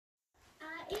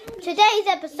Today's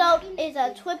episode is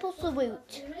a triple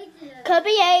salute.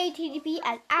 Kirby, AUTTP,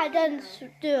 and Aden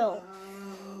Duale.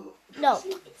 No,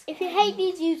 if you hate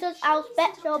these users, I'll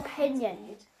respect your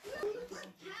opinion.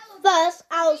 First,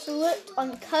 I'll salute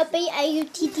on Kirby,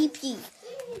 AUTTP.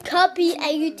 Kirby,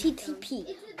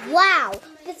 AUTTP. Wow,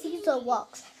 this user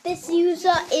works. This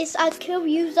user is a cool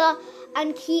user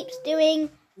and keeps doing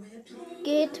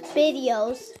good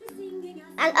videos.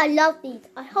 And I love these.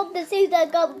 I hope this user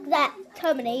gets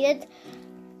terminated.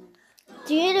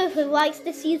 Do you know who likes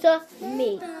this user?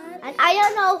 Me. And I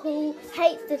don't know who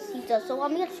hates this user, so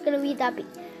I'm just going to read that bit.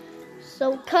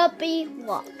 So Kirby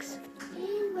works.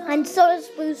 And so does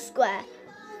Blue Square.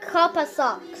 Copper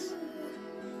sucks.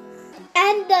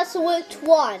 And the salute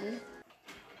one.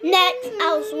 Next,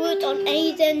 I'll salute on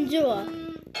Aden Duale.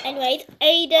 Anyways,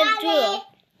 Aden Duale.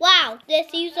 Wow,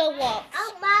 this user works.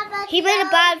 He made a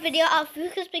bad video of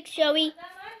Lucas Big Showy.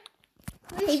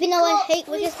 Even though I hate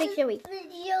Lucas Big Showy.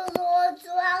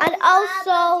 And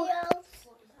also,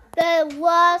 the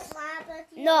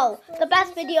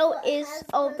best video is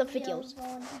of the videos.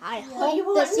 I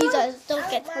hope this user don't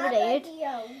get terminated.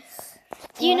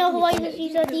 Do you know who I use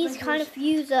user? These kind of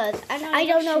users. And I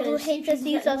don't know who hates this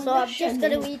user, so I'm just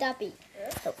going to read that beat.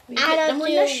 So,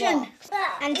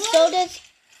 and so does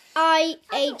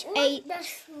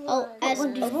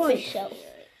IHHOS official.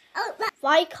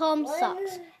 Vicom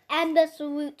sucks. And the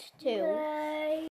salute too.